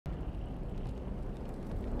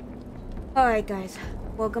Alright guys,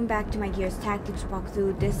 welcome back to my Gears Tactics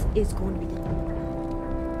walkthrough. This is going to be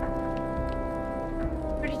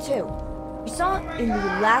 32. We saw in the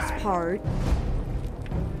last part.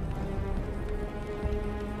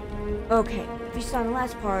 Okay, we saw in the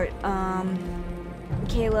last part,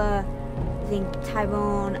 Mikayla, I think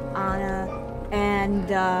Tyrone, Anna, and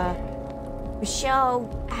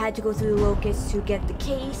Michelle had to go through the Locust to get the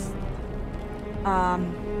case.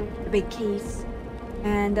 The big case.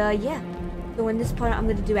 And yeah. So in this part, I'm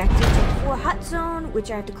going to do Activity 4 Hot Zone,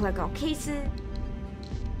 which I have to collect all cases.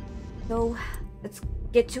 So, let's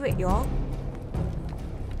get to it, y'all.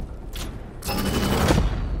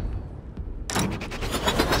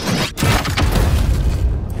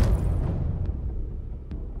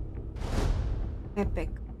 Epic.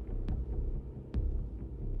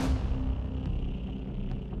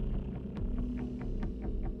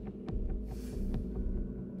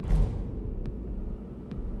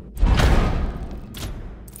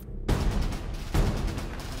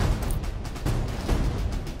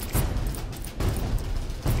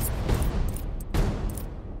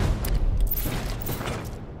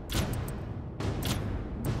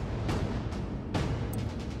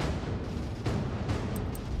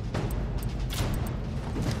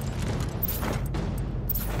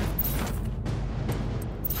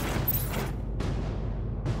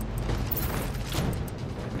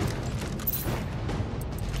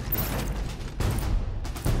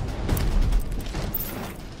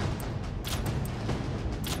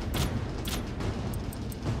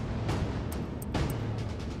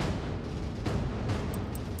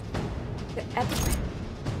 Epic.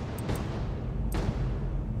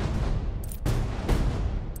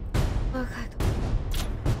 Oh god.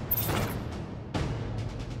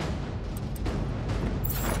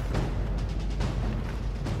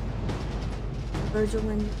 Virgil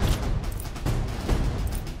and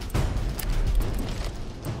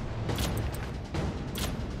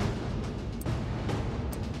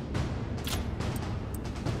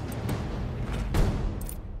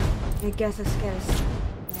I guess I guess.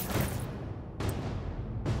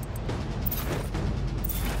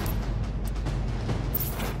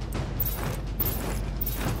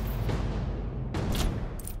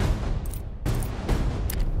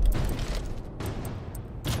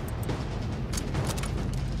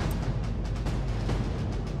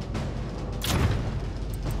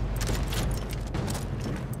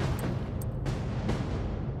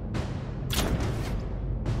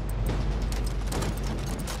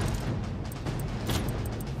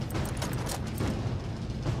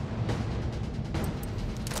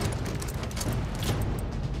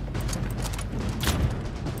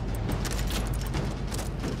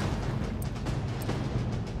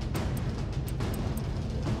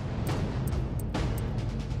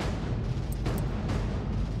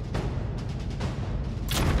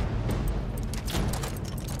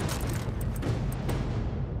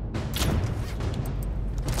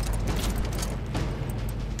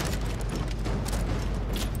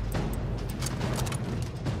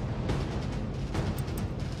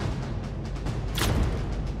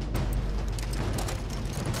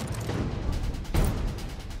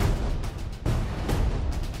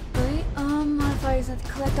 To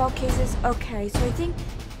collect all cases. Okay, so I think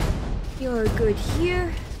you're good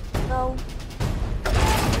here. So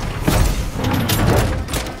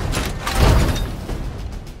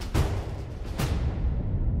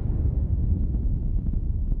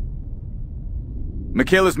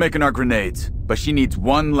Mikayla's making our grenades, but she needs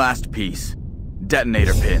one last piece.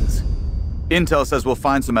 Detonator pins. Intel says we'll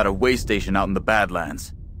find some at a way station out in the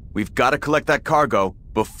Badlands. We've got to collect that cargo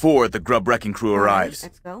before the grub wrecking crew arrives.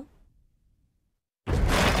 Let's go.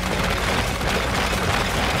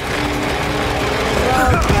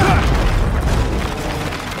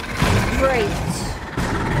 Great.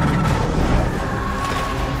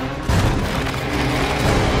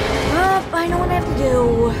 I know what I have to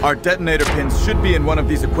do. Our detonator pins should be in one of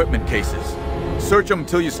these equipment cases. Search them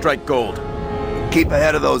till you strike gold. Keep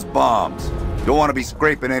ahead of those bombs. Don't want to be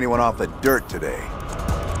scraping anyone off the dirt today.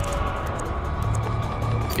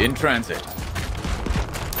 In transit.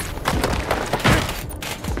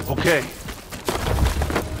 Okay.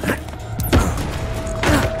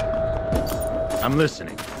 I'm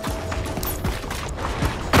listening.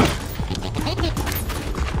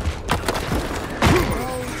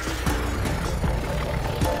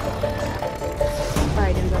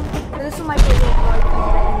 Alright, there we go. So this is my favorite part of the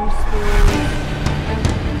end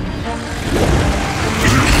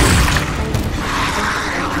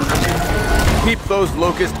school. Keep those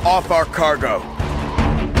locusts off our cargo.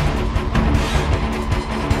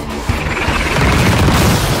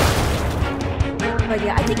 But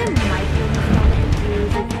yeah, I think I might be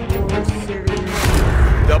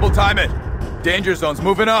Double time it. Danger zone's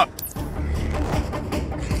moving up.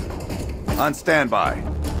 On standby.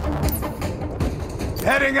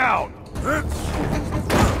 Heading out!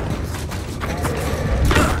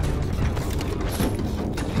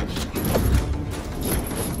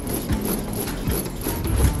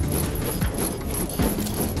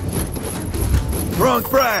 Wrong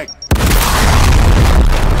frag!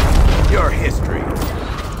 Your history.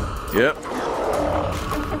 Yep.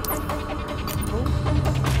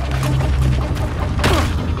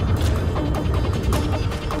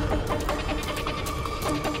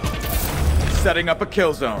 Setting up a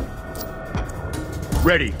kill zone.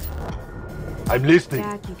 Ready. I'm listening.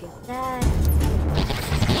 Back, you get that.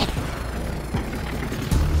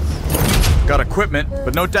 Got equipment,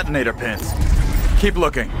 but no detonator pins. Keep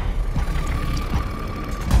looking.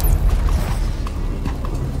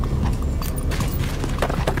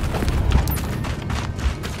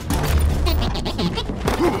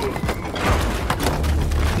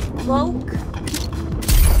 Cloak.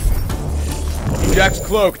 Jack's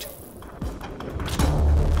cloaked.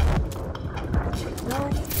 No.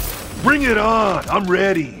 Bring it on. I'm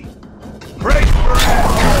ready. Brace for it!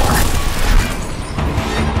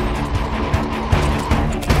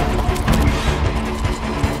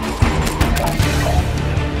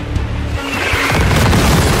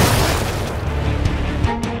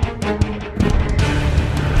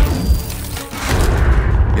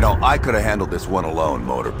 You know, I could have handled this one alone,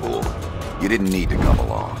 Motorpool. You didn't need to come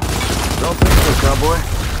along. Don't think so, cowboy.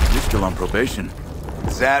 You're still on probation.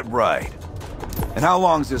 Is that right? And how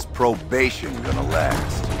long's this probation gonna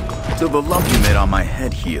last? Till the lump you made on my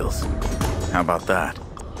head heals. How about that?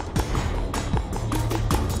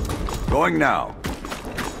 Going now.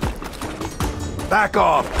 Back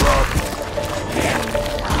off, bro.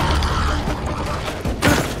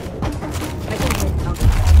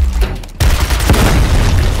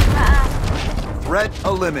 Threat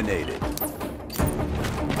eliminated.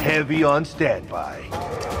 Heavy on standby.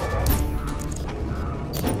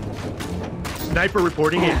 Sniper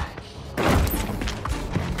reporting in.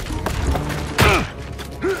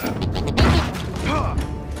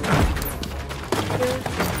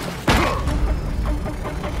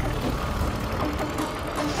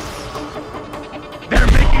 They're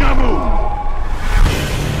making a move.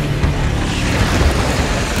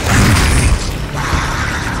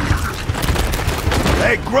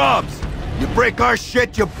 Hey, Grubs! You break our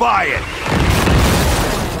shit, you buy it!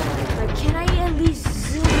 Like, can I at least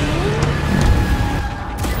zoom in?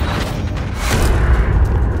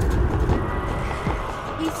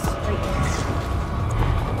 He's like...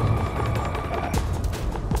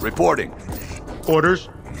 Reporting. Orders.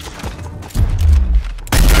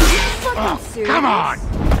 Fucking serious? Come on!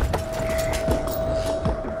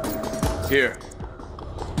 Here.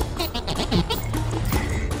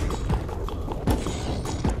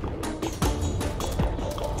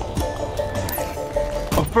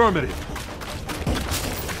 Affirmative.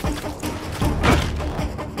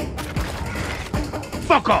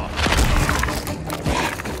 Fuck off!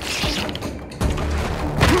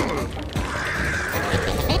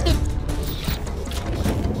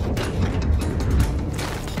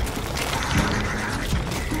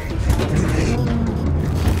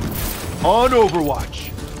 On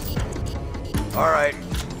Overwatch. All right.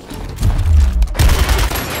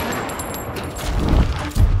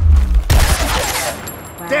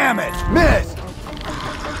 Damn it! Missed!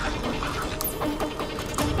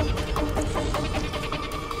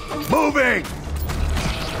 Moving!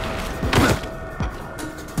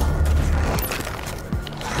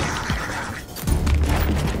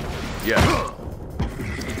 Yeah.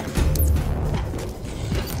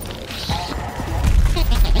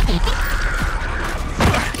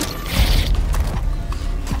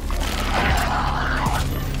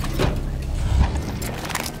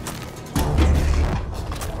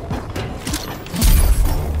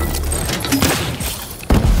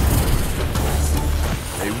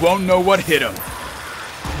 Won't know what hit him.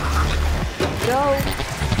 Go.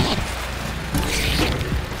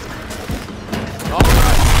 All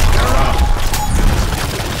right, they're up.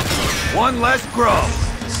 One less grub.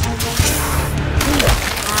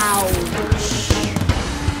 Ouch.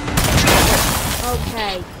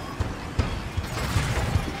 Okay.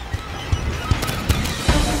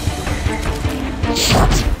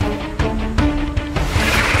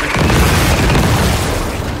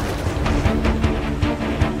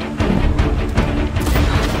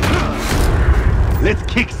 Let's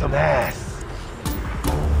kick some ass.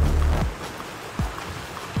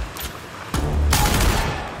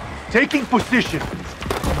 Taking position.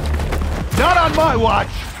 Not on my watch.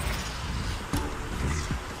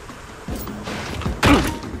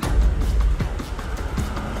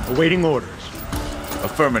 Awaiting orders.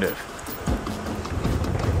 Affirmative.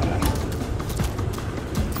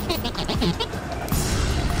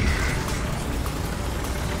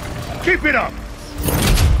 Keep it up!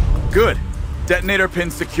 Good. Detonator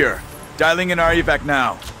pin secure. Dialing in our evac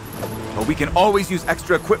now. But we can always use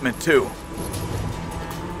extra equipment too.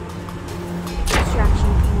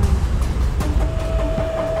 Extraction point.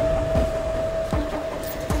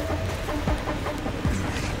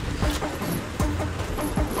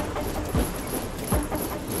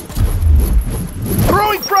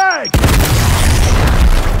 Throwing frag!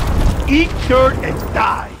 Eat dirt and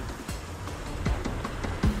die!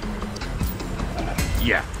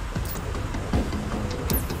 Yeah.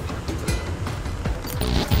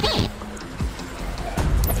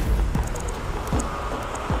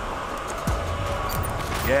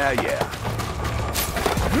 Yeah.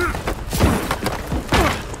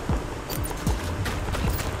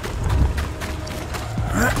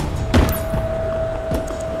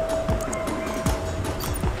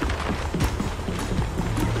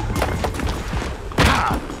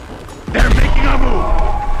 They're making a move!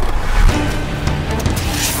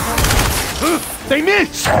 They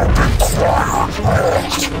missed!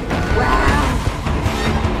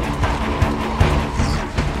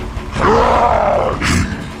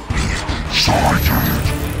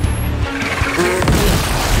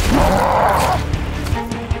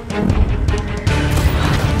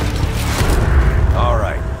 All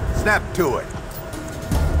right. Snap to it.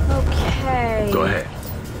 Okay. Go ahead.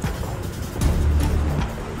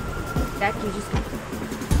 That you just.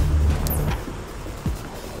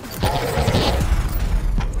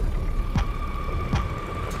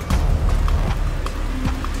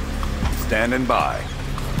 Standing by.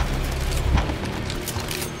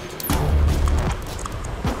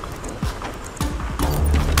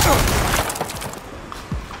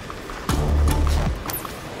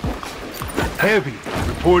 Heavy,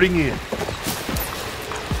 reporting in.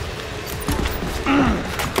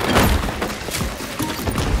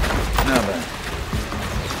 Now then.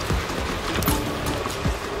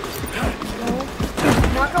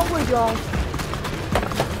 Knock on wood, y'all.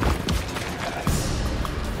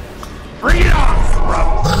 Bring it on, bro!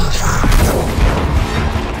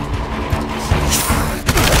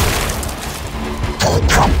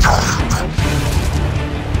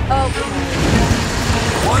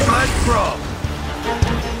 One less grub.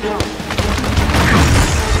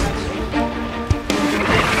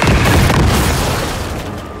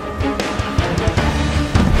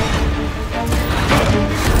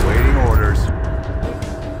 Waiting orders.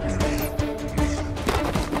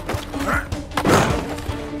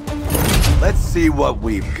 Let's see what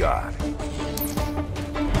we've got.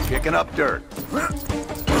 Picking up dirt.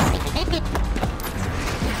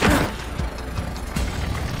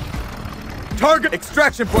 Target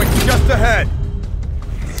extraction point just ahead.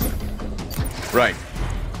 Right.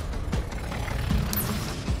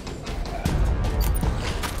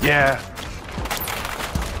 Yeah.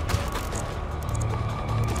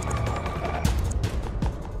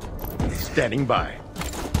 Standing by.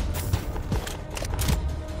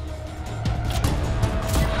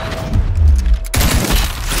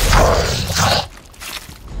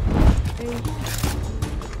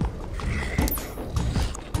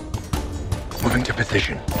 Moving to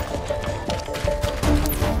position.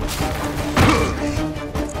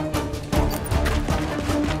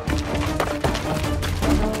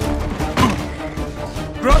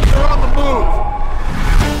 Grubs are on the move.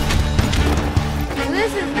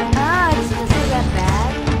 This isn't that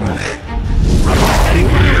bad.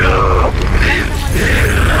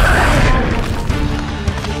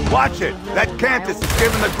 Watch it! That Cantus is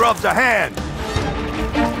giving the grubs a hand!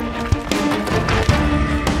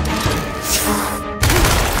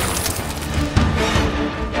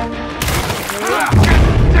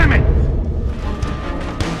 Damn it!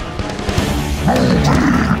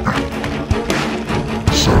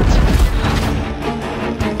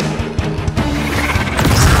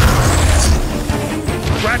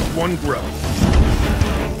 Crack one grub.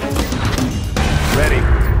 Ready.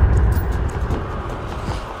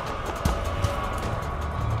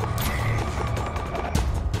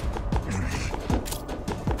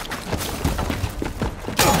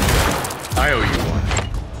 I owe you one.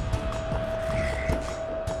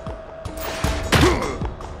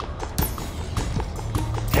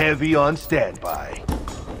 Heavy on standby.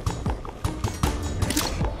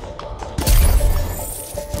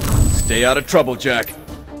 Stay out of trouble, Jack.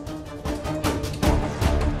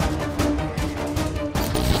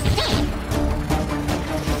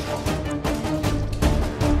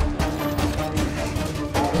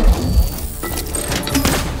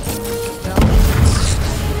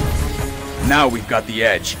 Now we've got the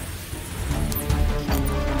edge.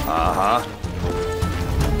 Uh-huh.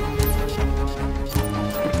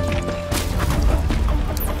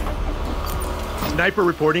 Sniper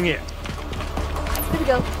reporting in. Here we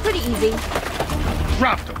go. Pretty easy.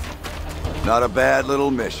 Dropped him. Not a bad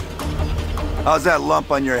little mission. How's that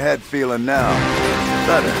lump on your head feeling now?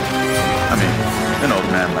 Better. I mean, an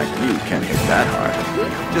old man like you can't hit that hard.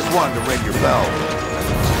 Just wanted to ring your bell.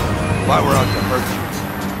 Why we're out to hurt you,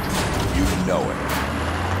 you know it.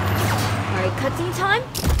 Alright, cutscene time.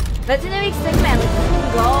 Let's Nemacyst command.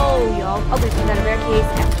 Let's go, y'all. Okay, so we got a rare case,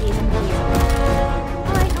 F case, and case.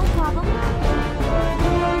 Alright, no problem.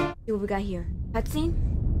 See what we got here. Cutscene?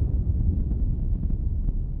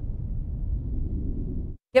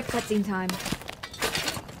 Yep, cutscene time.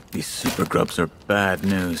 These super grubs are bad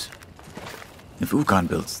news. If Ukon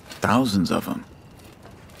builds thousands of them,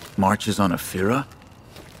 marches on Afira?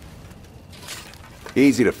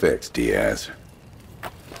 Easy to fix, Diaz.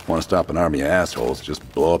 Want to stop an army of assholes, just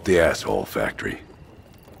blow up the asshole factory.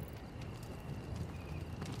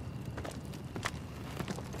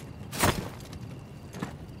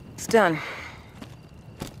 It's done.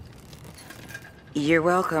 You're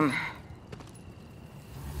welcome.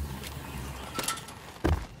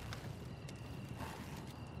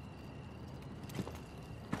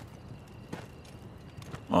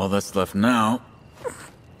 All that's left now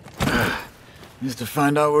is to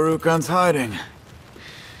find out where Ukon's hiding.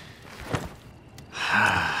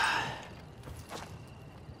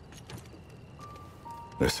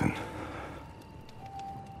 Listen.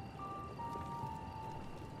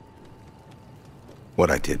 What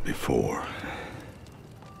I did before.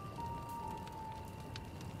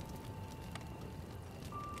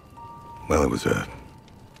 Well, it was a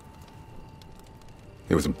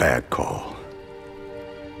bad call.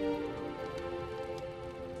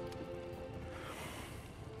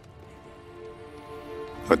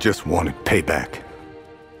 I just wanted payback.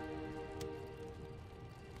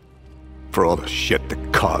 For all the shit the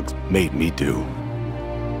cogs made me do.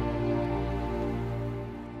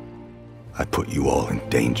 I put you all in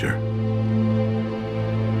danger.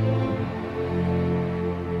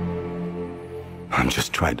 I'm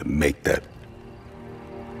just trying to make that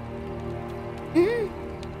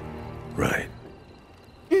right.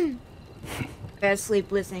 Gotta sleep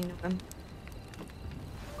listening to him.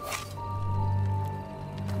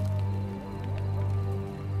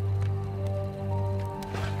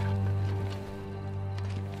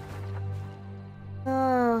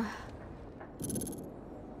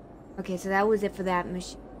 Okay, so that was it for that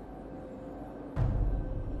mission.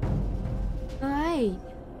 Alright.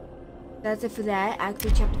 That's it for that. Act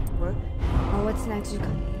 3, Chapter 4. What's next?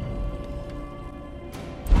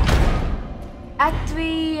 Act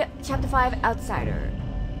 3, Chapter 5, Outsider.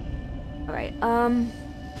 Alright,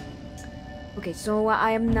 okay, so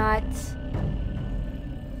I am not...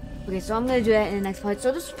 Okay, so I'm gonna do that in the next part.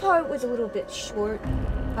 So this part was a little bit short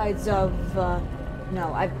because of,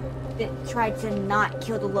 no, I've tried to not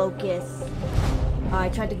kill the Locust. I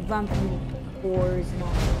tried to run from the spores and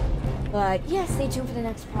all. But yeah, stay tuned for the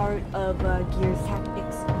next part of Gears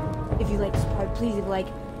Tactics. If you like this part, please leave a like.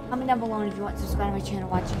 Comment down below, and if you want to subscribe to my channel,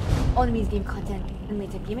 watch all the music game content and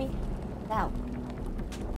later gaming. Out.